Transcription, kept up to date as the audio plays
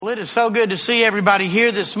It is so good to see everybody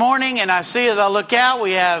here this morning. And I see as I look out,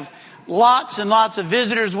 we have lots and lots of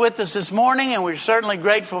visitors with us this morning, and we're certainly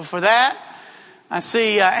grateful for that. I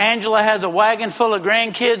see Angela has a wagon full of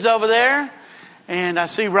grandkids over there. And I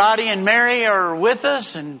see Roddy and Mary are with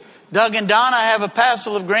us. And Doug and Donna have a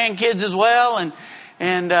passel of grandkids as well.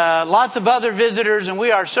 And lots of other visitors. And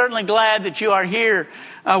we are certainly glad that you are here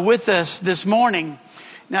with us this morning.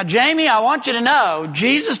 Now, Jamie, I want you to know,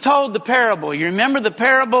 Jesus told the parable. You remember the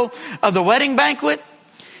parable of the wedding banquet?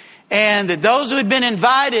 And that those who had been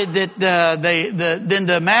invited, then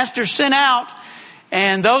the master sent out.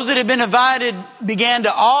 And those that had been invited began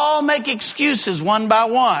to all make excuses one by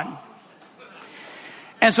one.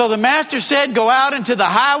 And so the master said, go out into the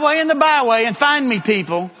highway and the byway and find me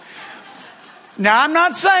people. Now, I'm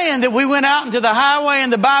not saying that we went out into the highway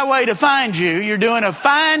and the byway to find you. You're doing a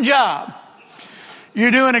fine job.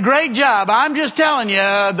 You're doing a great job. I'm just telling you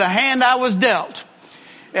the hand I was dealt.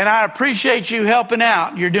 And I appreciate you helping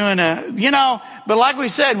out. You're doing but like we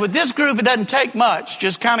said, with this group, it doesn't take much.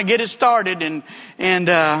 Just kind of get it started and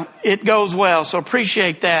it goes well. So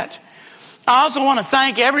appreciate that. I also want to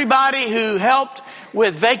thank everybody who helped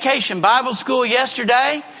with Vacation Bible School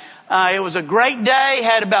yesterday. It was a great day.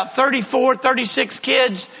 Had about 36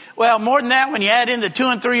 kids. Well, more than that when you add in the 2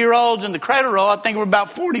 and 3 year olds and the cradle roll. I think we're about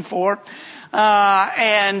 44.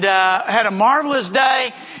 And had a marvelous day.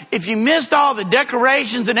 If you missed all the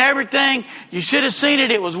decorations and everything, you should have seen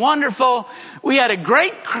it. It was wonderful. We had a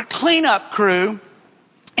great cleanup crew.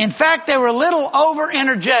 In fact, they were a little over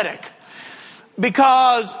energetic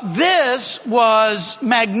because this was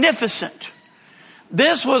magnificent.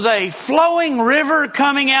 This was a flowing river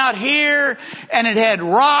coming out here, and it had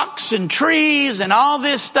rocks and trees and all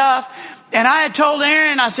this stuff. And I had told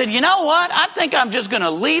Aaron, I said, you know what? I think I'm just going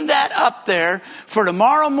to leave that up there for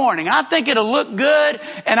tomorrow morning. I think it'll look good,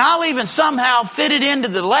 and I'll even somehow fit it into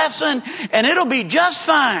the lesson, and it'll be just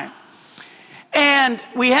fine. And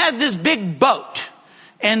we had this big boat,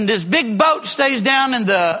 and this big boat stays down in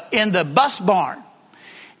the bus barn.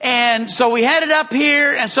 And so we had it up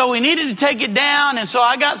here, and so we needed to take it down. And so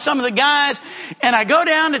I got some of the guys, and I go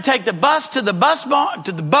down to take the bus to the bus barn,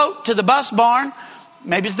 to the boat to the bus barn.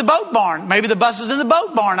 Maybe it's the boat barn. Maybe the bus is in the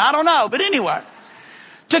boat barn. I don't know. But anyway,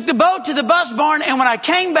 took the boat to the bus barn, and when I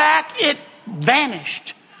came back, it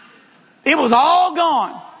vanished. It was all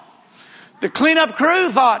gone. The cleanup crew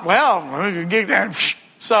thought, well, we'll get that.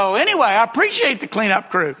 So anyway, I appreciate the cleanup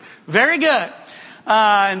crew. Very good.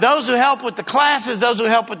 And those who help with the classes, those who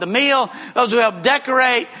help with the meal, those who help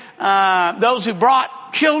decorate, those who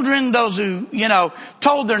brought children, those who,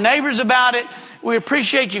 told their neighbors about it. We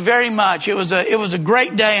appreciate you very much. It was a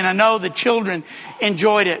great day, and I know the children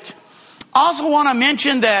enjoyed it. I also want to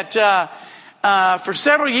mention that for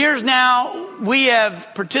several years now, we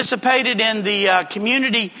have participated in the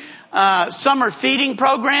community summer feeding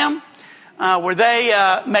program, where they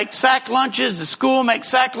make sack lunches. The school makes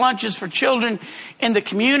sack lunches for children in the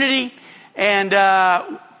community. And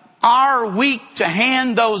our week to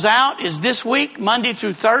hand those out is this week, Monday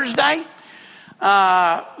through Thursday.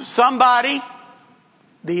 Somebody,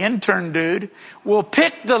 the intern dude, will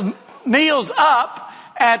pick the meals up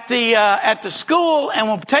at the school and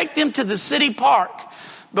will take them to the city park.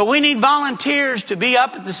 But we need volunteers to be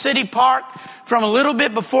up at the city park from a little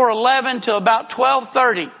bit before 11 till about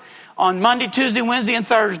 12:30 on Monday, Tuesday, Wednesday, and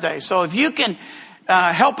Thursday. So if you can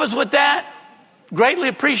help us with that, greatly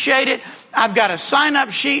appreciate it. I've got a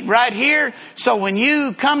sign-up sheet right here. So when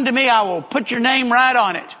you come to me, I will put your name right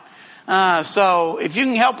on it. So if you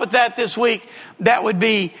can help with that this week, that would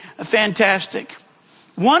be fantastic.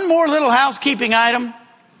 One more little housekeeping item,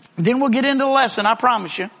 then we'll get into the lesson. I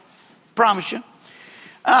promise you.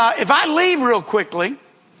 If I leave real quickly,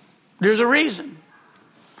 there's a reason.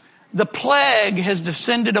 The plague has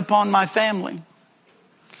descended upon my family.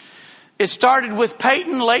 It started with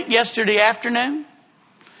Peyton late yesterday afternoon.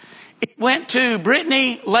 It went to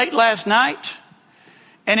Brittany late last night.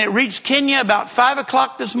 And it reached Kenya about 5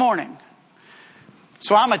 o'clock this morning.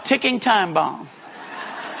 So I'm a ticking time bomb.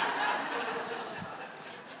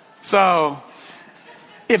 So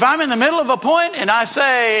if I'm in the middle of a point and I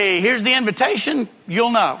say, here's the invitation,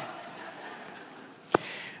 you'll know.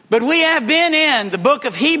 But we have been in the book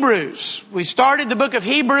of Hebrews. We started the book of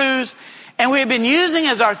Hebrews, and we have been using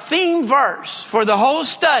as our theme verse for the whole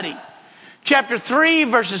study, chapter 3,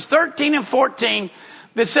 verses 13 and 14,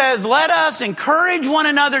 that says, let us encourage one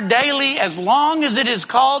another daily as long as it is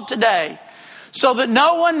called today, so that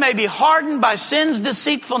no one may be hardened by sin's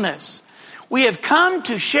deceitfulness. We have come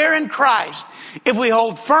to share in Christ if we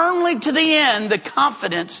hold firmly to the end the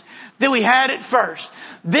confidence that we had at first.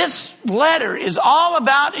 This letter is all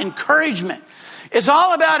about encouragement. It's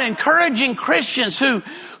all about encouraging Christians who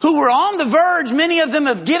were on the verge, many of them,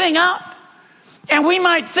 of giving up. And we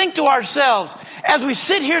might think to ourselves, as we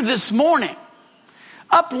sit here this morning,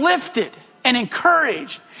 uplifted and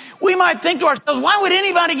encouraged, we might think to ourselves, why would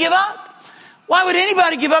anybody give up? Why would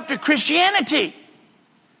anybody give up to Christianity?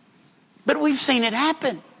 But we've seen it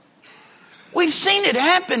happen. We've seen it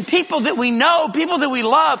happen. People that we know, people that we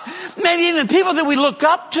love, maybe even people that we look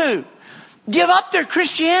up to, give up their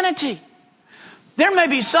Christianity. There may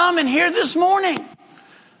be some in here this morning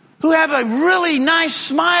who have a really nice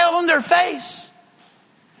smile on their face,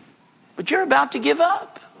 but you're about to give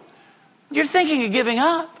up. You're thinking of giving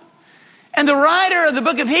up. And the writer of the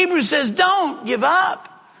book of Hebrews says, don't give up.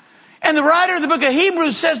 And the writer of the book of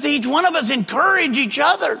Hebrews says to each one of us, encourage each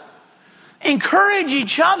other. Encourage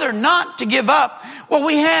each other not to give up what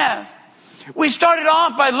we have. We started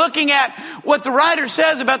off by looking at what the writer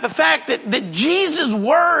says about the fact that Jesus'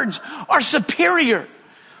 words are superior.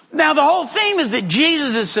 Now, the whole theme is that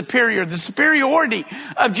Jesus is superior, the superiority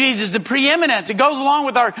of Jesus, the preeminence. It goes along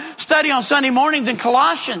with our study on Sunday mornings in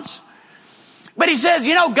Colossians. But he says,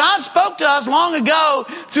 God spoke to us long ago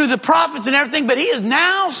through the prophets and everything, but he has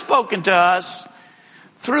now spoken to us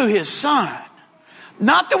through his Son.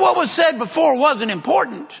 Not that what was said before wasn't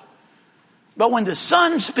important, but when the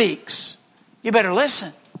Son speaks, you better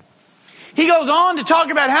listen. He goes on to talk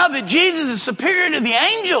about how that Jesus is superior to the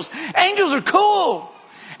angels. Angels are cool.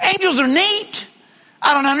 Angels are neat.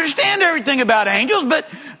 I don't understand everything about angels, but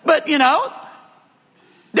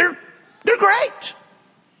they're great.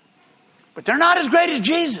 But they're not as great as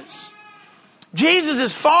Jesus. Jesus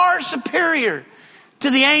is far superior to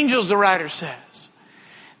the angels, the writer says.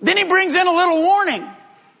 Then he brings in a little warning.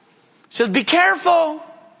 He says, be careful,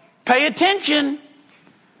 pay attention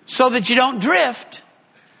so that you don't drift.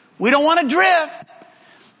 We don't want to drift.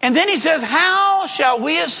 And then he says, how shall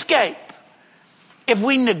we escape if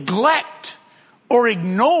we neglect or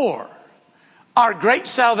ignore our great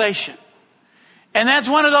salvation? And that's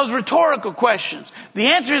one of those rhetorical questions. The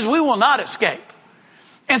answer is we will not escape.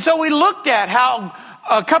 And so we looked at how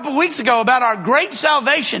a couple weeks ago about our great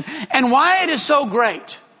salvation and why it is so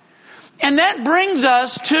great. And that brings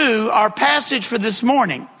us to our passage for this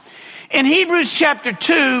morning. In Hebrews chapter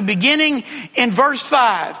 2, beginning in verse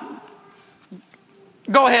 5.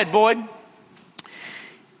 Go ahead, Boyd.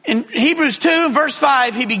 In Hebrews 2, verse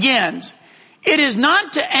 5, he begins, it is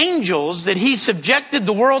not to angels that he subjected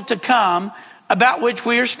the world to come about which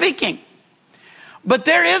we are speaking. But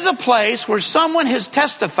there is a place where someone has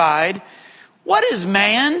testified, what is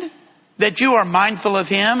man that you are mindful of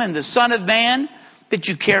him, and the Son of Man that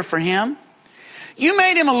you care for him? You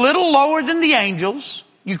made him a little lower than the angels.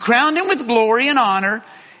 You crowned him with glory and honor,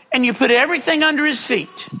 and you put everything under his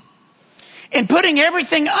feet. In putting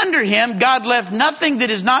everything under him, God left nothing that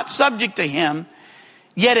is not subject to him.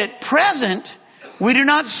 Yet at present, we do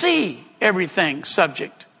not see everything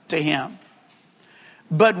subject to him.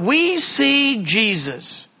 But we see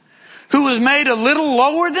Jesus, who was made a little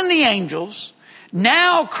lower than the angels,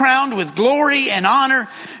 now crowned with glory and honor,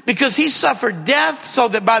 because he suffered death so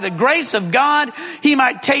that by the grace of God he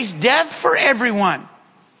might taste death for everyone.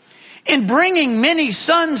 In bringing many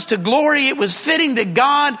sons to glory, it was fitting that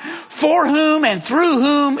God, for whom and through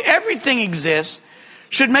whom everything exists,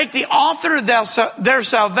 should make the author of their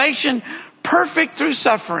salvation perfect through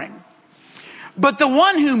suffering. But the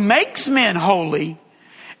one who makes men holy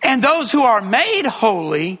and those who are made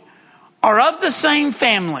holy are of the same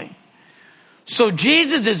family. So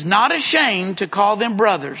Jesus is not ashamed to call them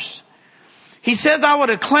brothers. He says, I will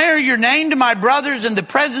declare your name to my brothers in the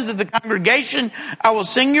presence of the congregation. I will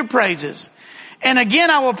sing your praises. And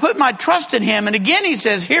again, I will put my trust in him. And again, he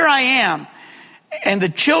says, here I am, and the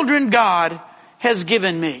children God has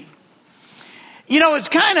given me. It's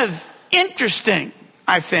kind of interesting,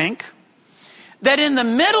 I think, that in the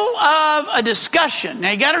middle of a discussion,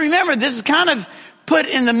 now you got to remember, this is kind of put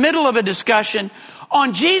in the middle of a discussion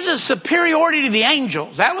on Jesus' superiority to the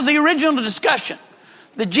angels. That was the original discussion.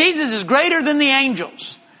 That Jesus is greater than the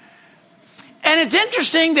angels. And it's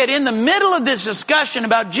interesting that in the middle of this discussion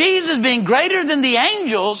about Jesus being greater than the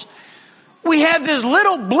angels, we have this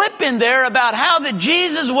little blip in there about how that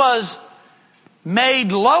Jesus was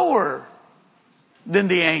made lower than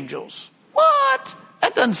the angels. What?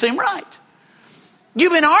 That doesn't seem right.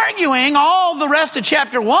 You've been arguing all the rest of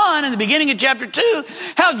chapter 1 and the beginning of chapter 2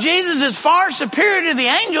 how Jesus is far superior to the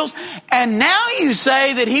angels, and now you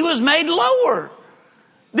say that he was made lower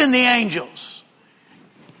than the angels.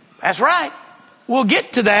 That's right. We'll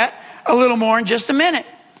get to that a little more in just a minute.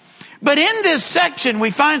 But in this section,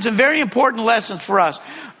 we find some very important lessons for us.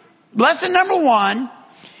 Lesson number 1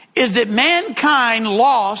 is that mankind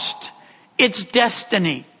lost its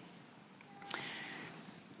destiny.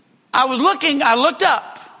 I looked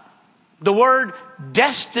up the word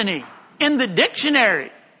destiny in the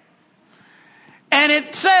dictionary. And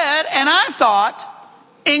it said, and I thought,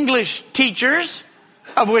 English teachers,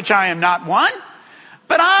 of which I am not one,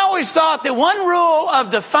 but I always thought that one rule of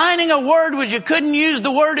defining a word was you couldn't use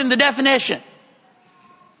the word in the definition.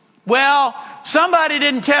 Well, somebody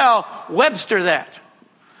didn't tell Webster that.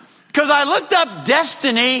 Because I looked up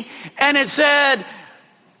destiny and it said,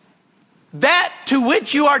 that to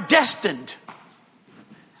which you are destined.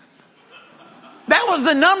 That was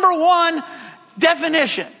the number one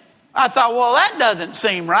definition. I thought, well, that doesn't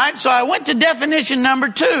seem right. So I went to definition number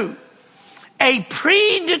 2. A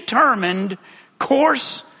predetermined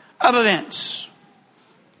course of events.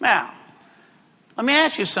 Now, let me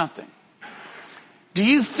ask you something. Do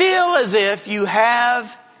you feel as if you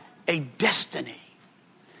have a destiny?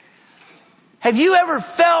 Have you ever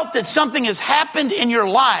felt that something has happened in your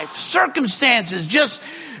life, circumstances, just,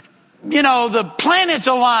 the planets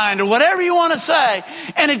aligned or whatever you want to say,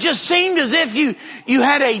 and it just seemed as if you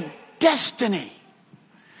had a destiny?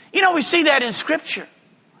 We see that in Scripture.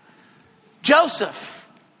 Joseph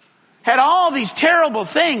had all these terrible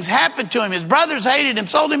things happen to him. His brothers hated him,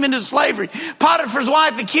 sold him into slavery. Potiphar's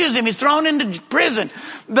wife accused him. He's thrown into prison.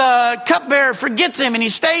 The cupbearer forgets him and he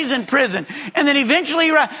stays in prison. And then eventually,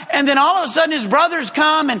 and then all of a sudden his brothers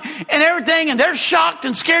come and everything, and they're shocked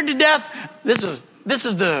and scared to death. This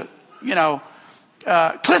is the,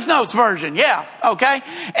 Cliff Notes version. Yeah. Okay.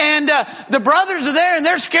 And the brothers are there and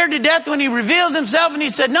they're scared to death when he reveals himself, and he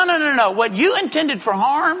said, no. What you intended for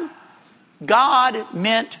harm, God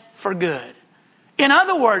meant for good. In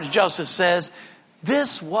other words, Joseph says,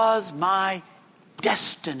 this was my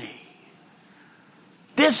destiny.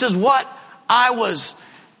 This is what I was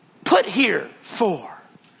put here for.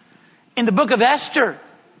 In the book of Esther,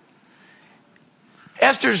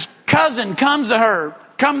 Esther's cousin comes to her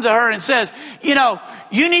and says,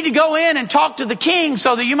 you need to go in and talk to the king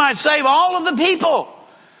so that you might save all of the people.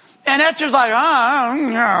 And Esther's like,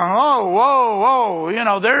 whoa.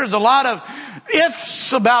 There's a lot of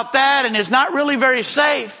ifs about that, and it's not really very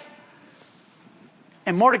safe.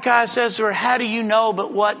 And Mordecai says to her, how do you know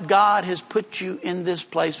but what God has put you in this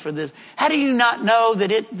place for this? How do you not know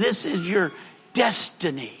that this is your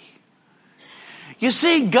destiny? You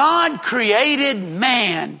see, God created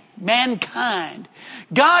mankind.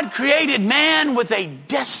 God created man with a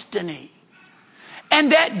destiny.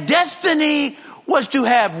 And that destiny was to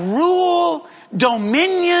have rule,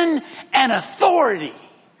 dominion, and authority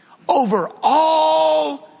over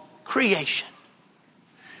all creation.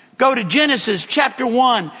 Go to Genesis chapter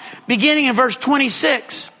 1, beginning in verse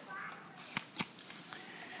 26.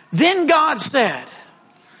 Then God said,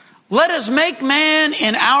 let us make man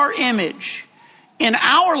in our image, in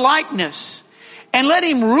our likeness, and let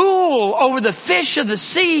him rule over the fish of the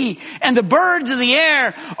sea and the birds of the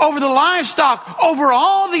air, over the livestock, over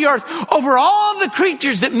all the earth, over all the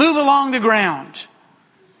creatures that move along the ground.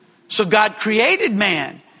 So God created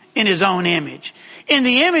man in his own image. In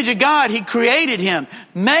the image of God, he created him.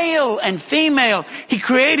 Male and female, he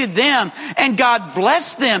created them. And God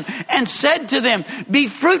blessed them and said to them, be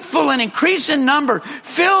fruitful and increase in number.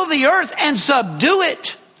 Fill the earth and subdue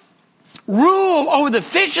it. Rule over the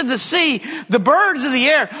fish of the sea, the birds of the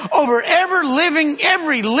air, over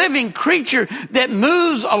every living creature that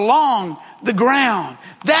moves along the ground.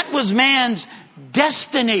 That was man's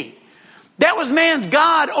destiny. That was man's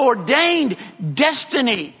God-ordained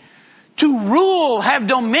destiny. To rule, have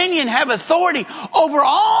dominion, have authority over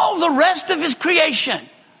all the rest of his creation.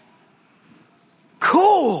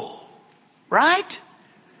 Cool, right?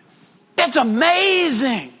 That's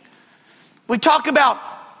amazing. We talk about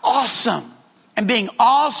awesome and being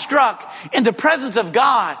awestruck in the presence of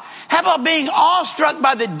God. How about being awestruck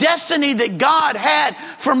by the destiny that God had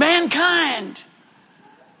for mankind?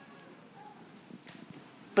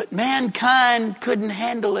 But mankind couldn't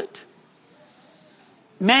handle it.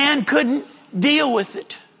 Man couldn't deal with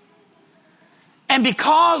it. And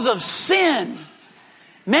because of sin,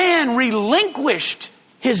 man relinquished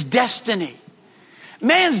his destiny.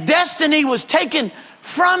 Man's destiny was taken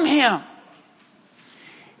from him.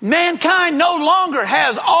 Mankind no longer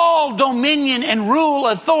has all dominion and rule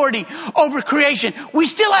authority over creation. We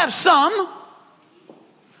still have some.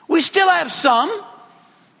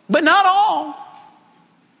 But not all.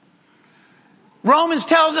 Romans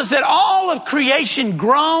tells us that all of creation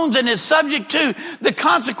groans and is subject to the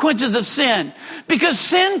consequences of sin. Because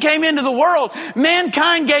sin came into the world,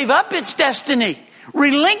 mankind gave up its destiny,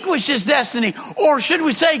 relinquished its destiny. Or should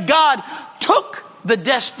we say God took the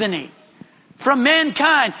destiny from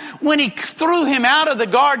mankind when he threw him out of the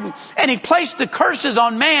garden and he placed the curses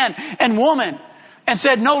on man and woman and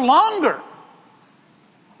said, no longer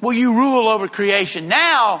will you rule over creation.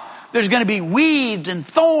 Now there's going to be weeds and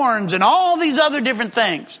thorns and all these other different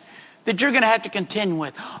things that you're going to have to contend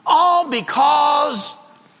with. All because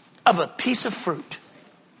of a piece of fruit.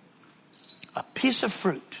 A piece of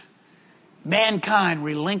fruit. Mankind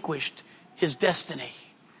relinquished his destiny.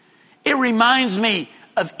 It reminds me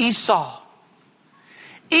of Esau.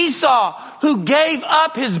 Esau, who gave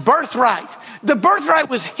up his birthright. The birthright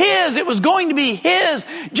was his. It was going to be his.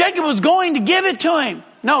 Jacob was going to give it to him.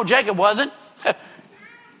 No, Jacob wasn't.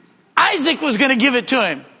 Isaac was going to give it to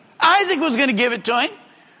him. Isaac was going to give it to him.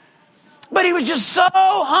 But he was just so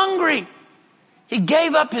hungry. He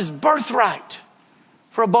gave up his birthright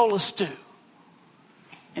for a bowl of stew.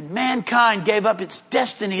 And mankind gave up its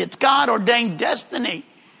destiny, its God-ordained destiny,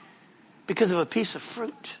 because of a piece of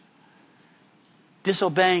fruit.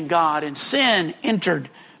 Disobeying God, and sin entered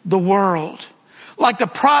the world. Like the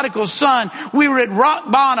prodigal son, we were at rock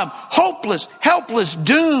bottom, hopeless, helpless,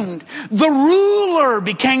 doomed. The ruler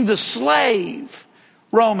became the slave.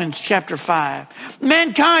 Romans chapter 5.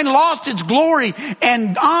 Mankind lost its glory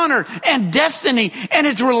and honor and destiny and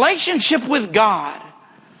its relationship with God.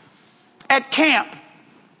 At camp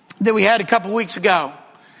that we had a couple weeks ago,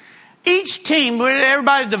 each team,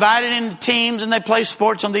 everybody's divided into teams and they play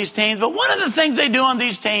sports on these teams. But one of the things they do on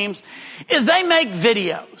these teams is they make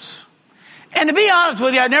videos. And to be honest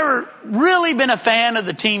with you, I've never really been a fan of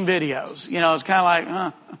the team videos. You know, it's kind of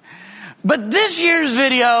like, But this year's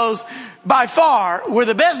videos, by far, were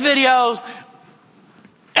the best videos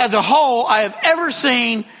as a whole I have ever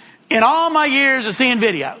seen in all my years of seeing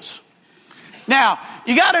videos. Now,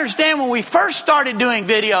 you got to understand, when we first started doing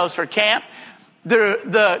videos for camp,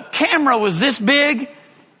 the camera was this big,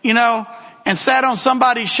 you know, and sat on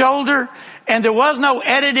somebody's shoulder, and there was no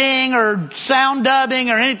editing or sound dubbing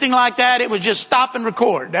or anything like that. It was just stop and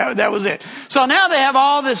record. That was it. So now they have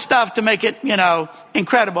all this stuff to make it, you know,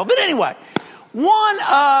 incredible. But anyway, one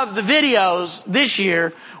of the videos this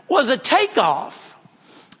year was a takeoff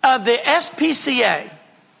of the SPCA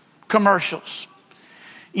commercials.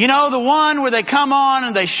 You know, the one where they come on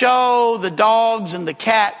and they show the dogs and the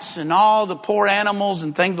cats and all the poor animals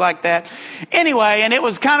and things like that. Anyway, and it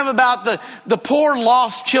was kind of about the poor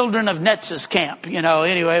lost children of Netz's camp. You know,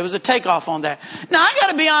 anyway, it was a takeoff on that. Now, I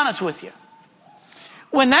got to be honest with you.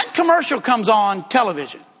 When that commercial comes on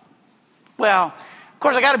television, well, of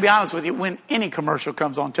course, I got to be honest with you. When any commercial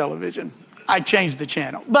comes on television, I change the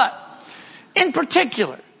channel. But in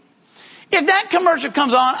particular, if that commercial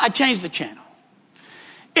comes on, I change the channel.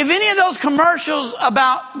 If any of those commercials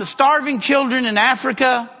about the starving children in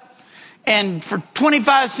Africa, and for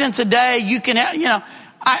 25 cents a day, you can, you know,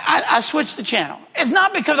 I switch the channel. It's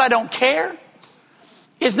not because I don't care.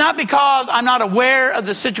 It's not because I'm not aware of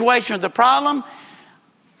the situation or the problem.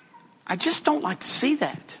 I just don't like to see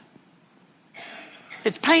that.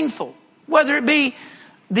 It's painful, whether it be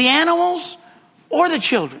the animals or the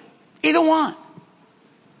children, either one.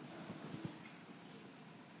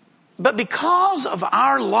 But because of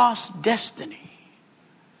our lost destiny,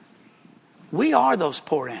 we are those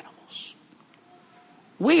poor animals.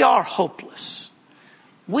 We are hopeless.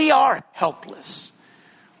 We are helpless.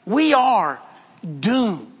 We are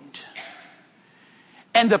doomed.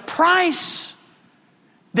 And the price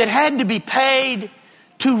that had to be paid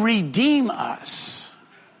to redeem us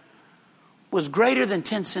was greater than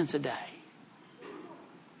 10 cents a day.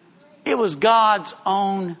 It was God's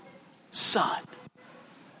own Son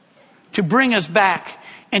to bring us back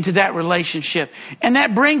into that relationship. And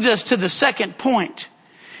that brings us to the second point.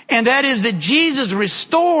 And that is that Jesus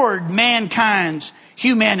restored mankind's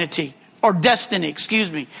humanity, or destiny,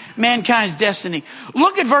 mankind's destiny.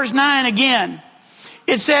 Look at verse 9 again.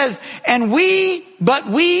 It says, but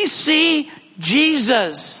we see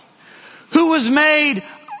Jesus, who was made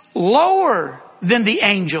lower than the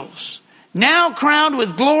angels, now crowned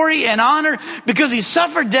with glory and honor, because he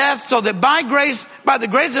suffered death, so that by the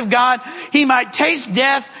grace of God, he might taste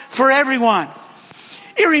death for everyone.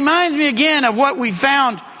 It reminds me again of what we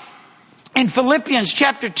found in Philippians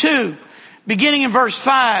chapter 2, beginning in verse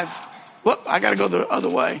 5. Whoop, I got to go the other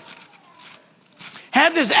way.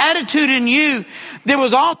 Have this attitude in you that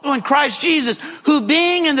was also in Christ Jesus, who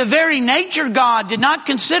being in the very nature God, did not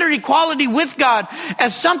consider equality with God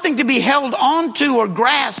as something to be held onto or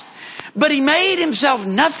grasped, but he made himself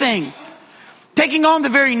nothing, taking on the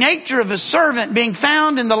very nature of a servant, being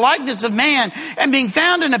found in the likeness of man, and being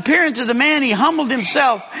found in appearance as a man, he humbled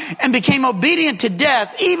himself and became obedient to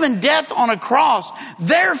death, even death on a cross.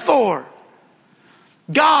 Therefore,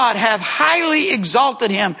 God hath highly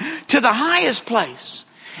exalted him to the highest place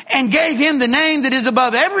and gave him the name that is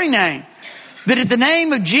above every name, that at the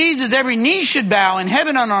name of Jesus every knee should bow in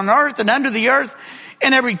heaven and on earth and under the earth,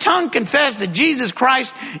 and every tongue confess that Jesus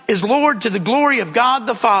Christ is Lord, to the glory of God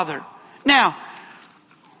the Father. Now,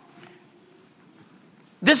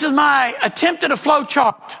 this is my attempt at a flow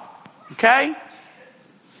chart. Okay?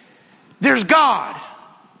 There's God.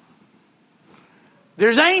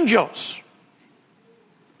 There's angels.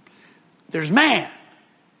 There's man.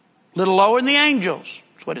 A little lower than the angels.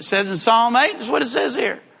 That's what it says in Psalm 8. That's what it says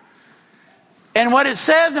here. And what it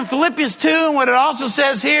says in Philippians 2 and what it also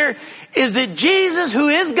says here is that Jesus, who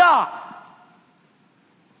is God,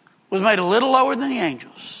 was made a little lower than the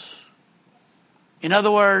angels. In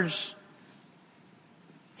other words,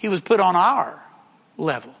 he was put on our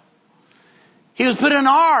level. He was put in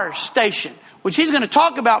our station, which he's going to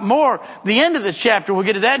talk about more the end of this chapter. We'll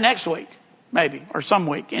get to that next week, maybe, or some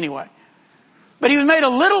week anyway. But he was made a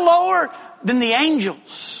little lower than the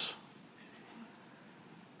angels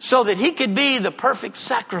so that he could be the perfect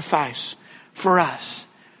sacrifice for us.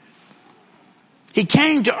 He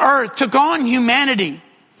came to earth, took on humanity.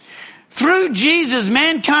 Through Jesus,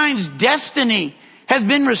 mankind's destiny has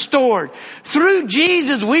been restored. Through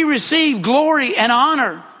Jesus, we receive glory and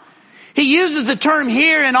honor. He uses the term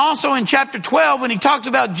here and also in chapter 12 when he talks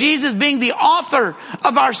about Jesus being the author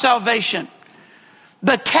of our salvation.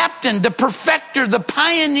 The captain, the perfecter, the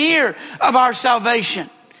pioneer of our salvation.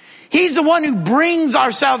 He's the one who brings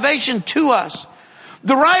our salvation to us.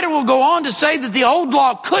 The writer will go on to say that the old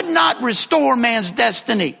law could not restore man's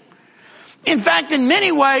destiny. In fact, in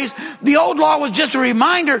many ways, the old law was just a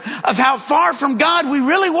reminder of how far from God we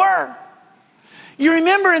really were. You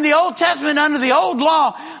remember in the Old Testament under the old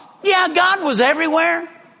law, yeah, God was everywhere.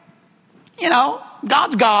 You know,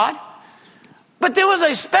 God's God. But there was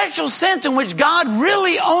a special sense in which God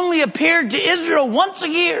really only appeared to Israel once a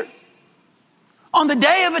year on the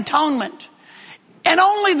Day of Atonement. And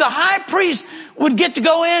only the high priest would get to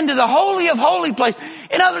go into the Holy of Holy place.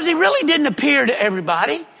 In other words, he really didn't appear to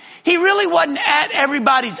everybody. He really wasn't at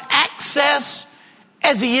everybody's access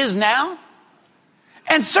as he is now.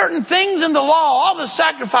 And certain things in the law, all the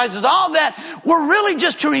sacrifices, all that, were really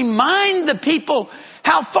just to remind the people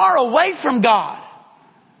how far away from God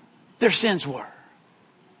their sins were.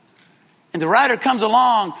 And the writer comes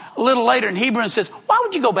along a little later in Hebrew and says, why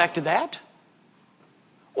would you go back to that?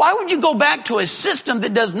 Why would you go back to a system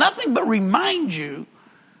that does nothing but remind you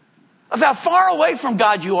of how far away from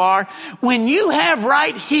God you are when you have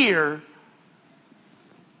right here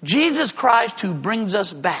Jesus Christ who brings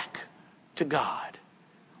us back to God?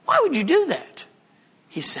 Why would you do that?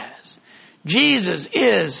 He says. Jesus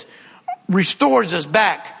restores us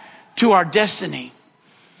back to our destiny.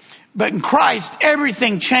 But in Christ,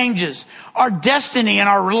 everything changes. Our destiny and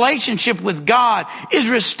our relationship with God is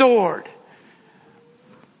restored.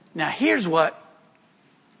 Now here's what,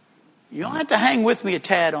 you'll have to hang with me a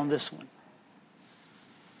tad on this one.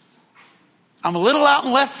 I'm a little out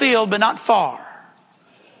in left field, but not far.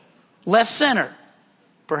 Left center,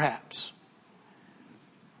 perhaps.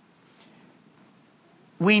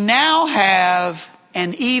 We now have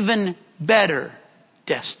an even better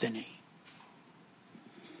destiny.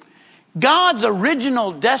 God's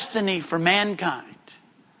original destiny for mankind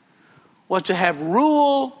was to have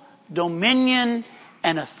rule, dominion,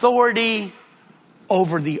 and authority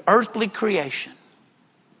over the earthly creation.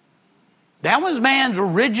 That was man's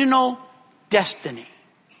original destiny.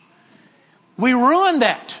 We ruined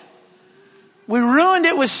that. We ruined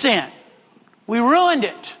it with sin. We ruined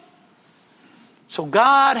it. So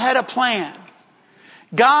God had a plan.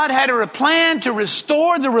 God had a plan to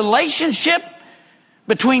restore the relationship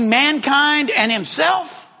between mankind and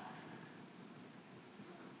himself.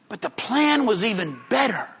 But the plan was even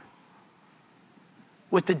better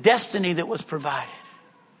with the destiny that was provided.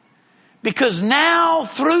 Because now,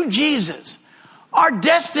 through Jesus, our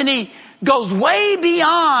destiny goes way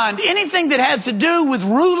beyond anything that has to do with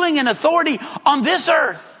ruling and authority on this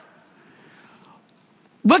earth.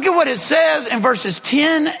 Look at what it says in verses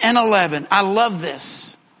 10 and 11. I love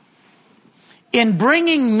this. In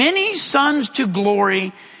bringing many sons to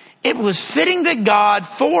glory, it was fitting that God,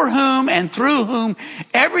 for whom and through whom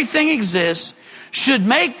everything exists, should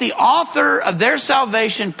make the author of their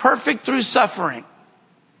salvation perfect through suffering.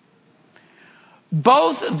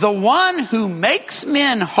 Both the one who makes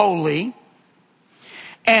men holy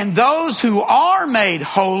and those who are made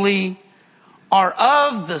holy are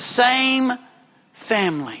of the same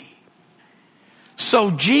family.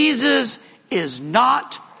 So Jesus is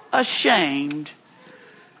not ashamed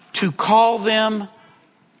to call them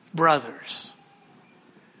brothers.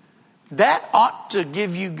 That ought to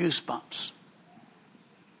give you goosebumps.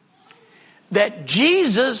 That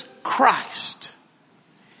Jesus Christ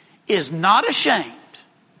is not ashamed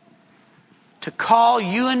to call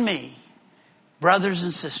you and me brothers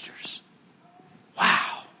and sisters.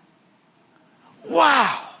 Wow.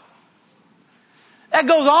 Wow. That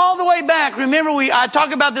goes all the way back. Remember, I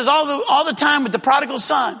talk about this all the time with the prodigal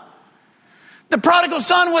son. The prodigal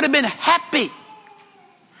son would have been happy,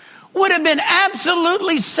 would have been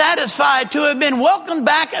absolutely satisfied to have been welcomed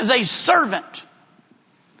back as a servant.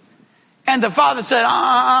 And the father said,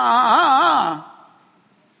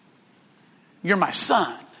 you're my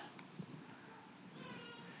son.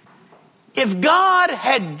 If God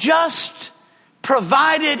had just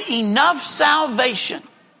provided enough salvation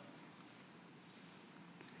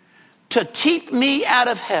to keep me out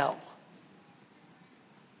of hell,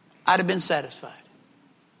 I'd have been satisfied.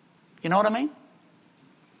 You know what I mean?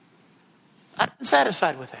 I'd have been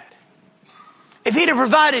satisfied with that. If he'd have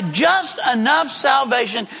provided just enough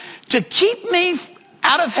salvation to keep me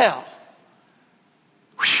out of hell,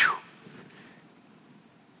 whew,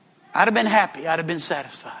 I'd have been happy. I'd have been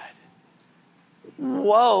satisfied.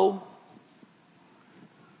 Whoa.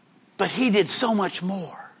 But he did so much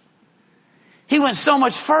more. He went so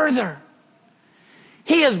much further.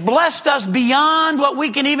 He has blessed us beyond what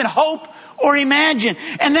we can even hope or imagine.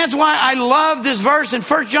 And that's why I love this verse in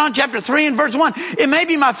 1 John chapter 3 and verse 1. It may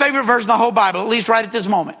be my favorite verse in the whole Bible, at least right at this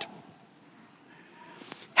moment.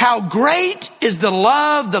 How great is the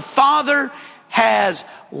love the Father has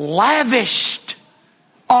lavished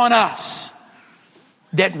on us,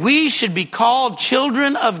 that we should be called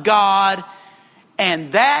children of God,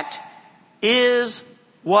 and that is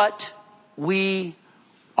what we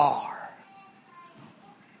are.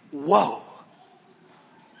 Whoa.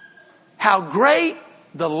 How great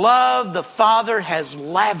the love the Father has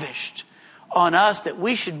lavished on us, that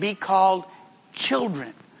we should be called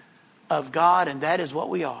children of God, and that is what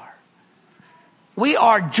we are. We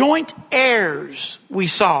are joint heirs, we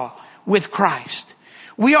saw, with Christ.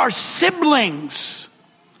 We are siblings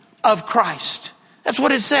of Christ. That's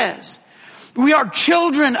what it says. We are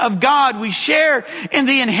children of God. We share in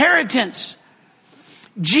the inheritance.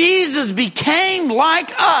 Jesus became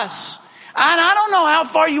like us. And I don't know how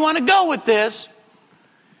far you want to go with this,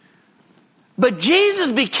 but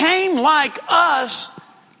Jesus became like us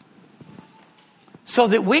so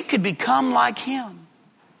that we could become like him.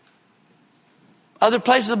 Other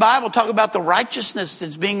places of the Bible talk about the righteousness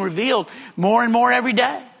that's being revealed more and more every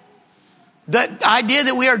day. The idea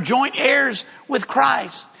that we are joint heirs with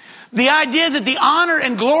Christ. The idea that the honor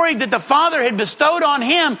and glory that the Father had bestowed on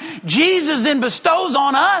him, Jesus then bestows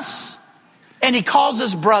on us. And he calls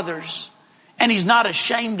us brothers. And he's not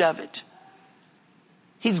ashamed of it.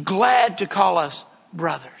 He's glad to call us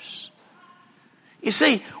brothers. You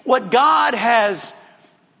see, what God has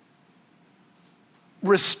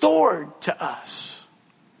restored to us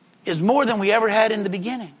is more than we ever had in the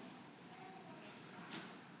beginning.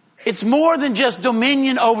 It's more than just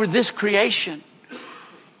dominion over this creation.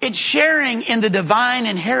 It's sharing in the divine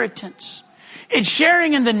inheritance. It's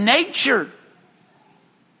sharing in the nature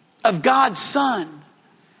of God's Son,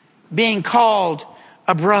 being called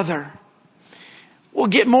a brother. We'll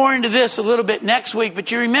get more into this a little bit next week, but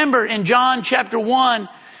you remember in John chapter 1,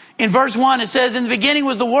 in verse 1, it says, in the beginning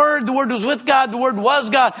was the Word was with God, the Word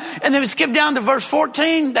was God. And then we skip down to verse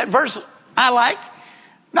 14, that verse I like.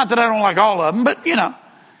 Not that I don't like all of them, but you know.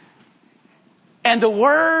 And the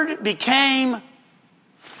Word became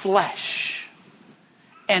flesh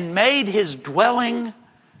and made his dwelling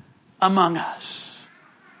among us.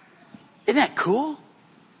 Isn't that cool?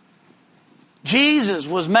 Jesus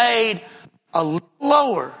was made a little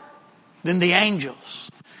lower than the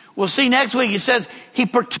angels. We'll see next week, he says he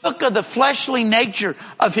partook of the fleshly nature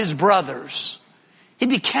of his brothers. He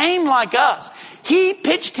became like us. He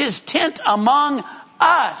pitched his tent among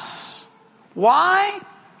us. Why?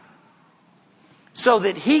 So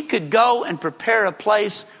that he could go and prepare a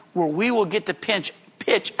place where we will get to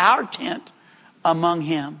pitch our tent among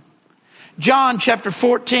him. John chapter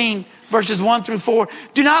 14, verses 1 through 4.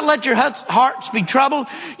 Do not let your hearts be troubled.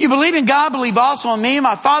 You believe in God, believe also in me. In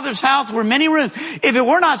my Father's house were many rooms. If it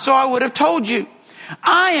were not so, I would have told you.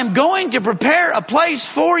 I am going to prepare a place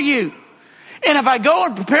for you. And if I go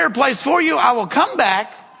and prepare a place for you, I will come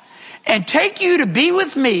back and take you to be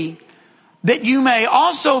with me, that you may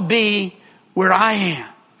also be where I am.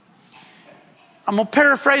 I'm going to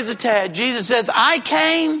paraphrase a tad. Jesus says, I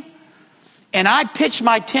came and I pitched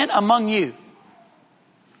my tent among you.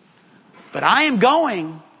 But I am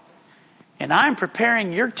going and I am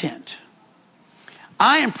preparing your tent.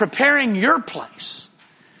 I am preparing your place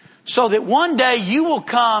so that one day you will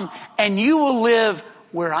come and you will live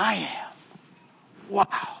where I am.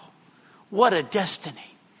 Wow. What a destiny.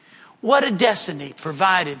 What a destiny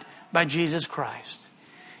provided by Jesus Christ.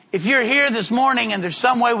 If you're here this morning and there's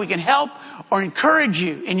some way we can help or encourage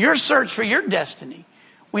you in your search for your destiny,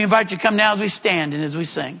 we invite you to come now as we stand and as we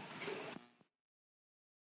sing.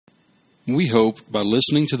 We hope by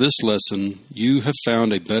listening to this lesson, you have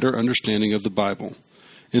found a better understanding of the Bible.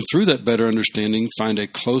 And through that better understanding, find a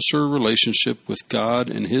closer relationship with God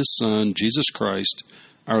and His Son, Jesus Christ,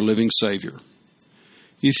 our living Savior.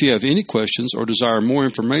 If you have any questions or desire more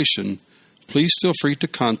information, please feel free to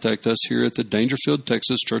contact us here at the Dangerfield,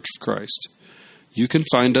 Texas Church of Christ. You can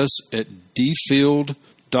find us at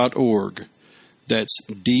dfield.org. That's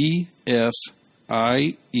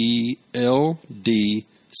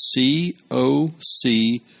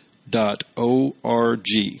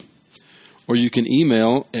DFIELDCOC.org. Or you can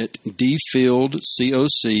email at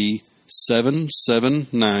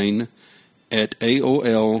dfieldcoc779 at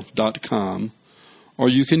AOL.com. Or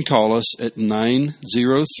you can call us at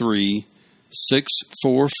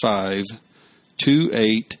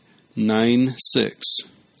 903-645-2896.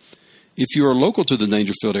 If you are local to the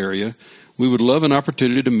Dangerfield area, we would love an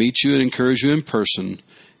opportunity to meet you and encourage you in person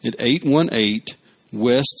at 818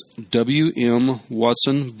 West W.M.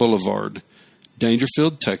 Watson Boulevard,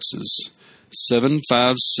 Dangerfield, Texas,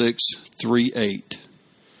 75638.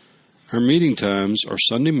 Our meeting times are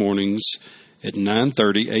Sunday mornings at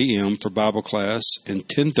 9:30 a.m. for Bible class and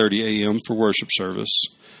 10:30 a.m. for worship service,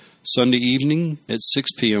 Sunday evening at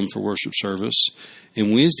 6 p.m. for worship service,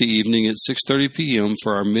 and Wednesday evening at 6:30 p.m.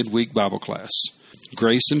 for our midweek Bible class.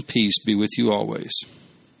 Grace and peace be with you always.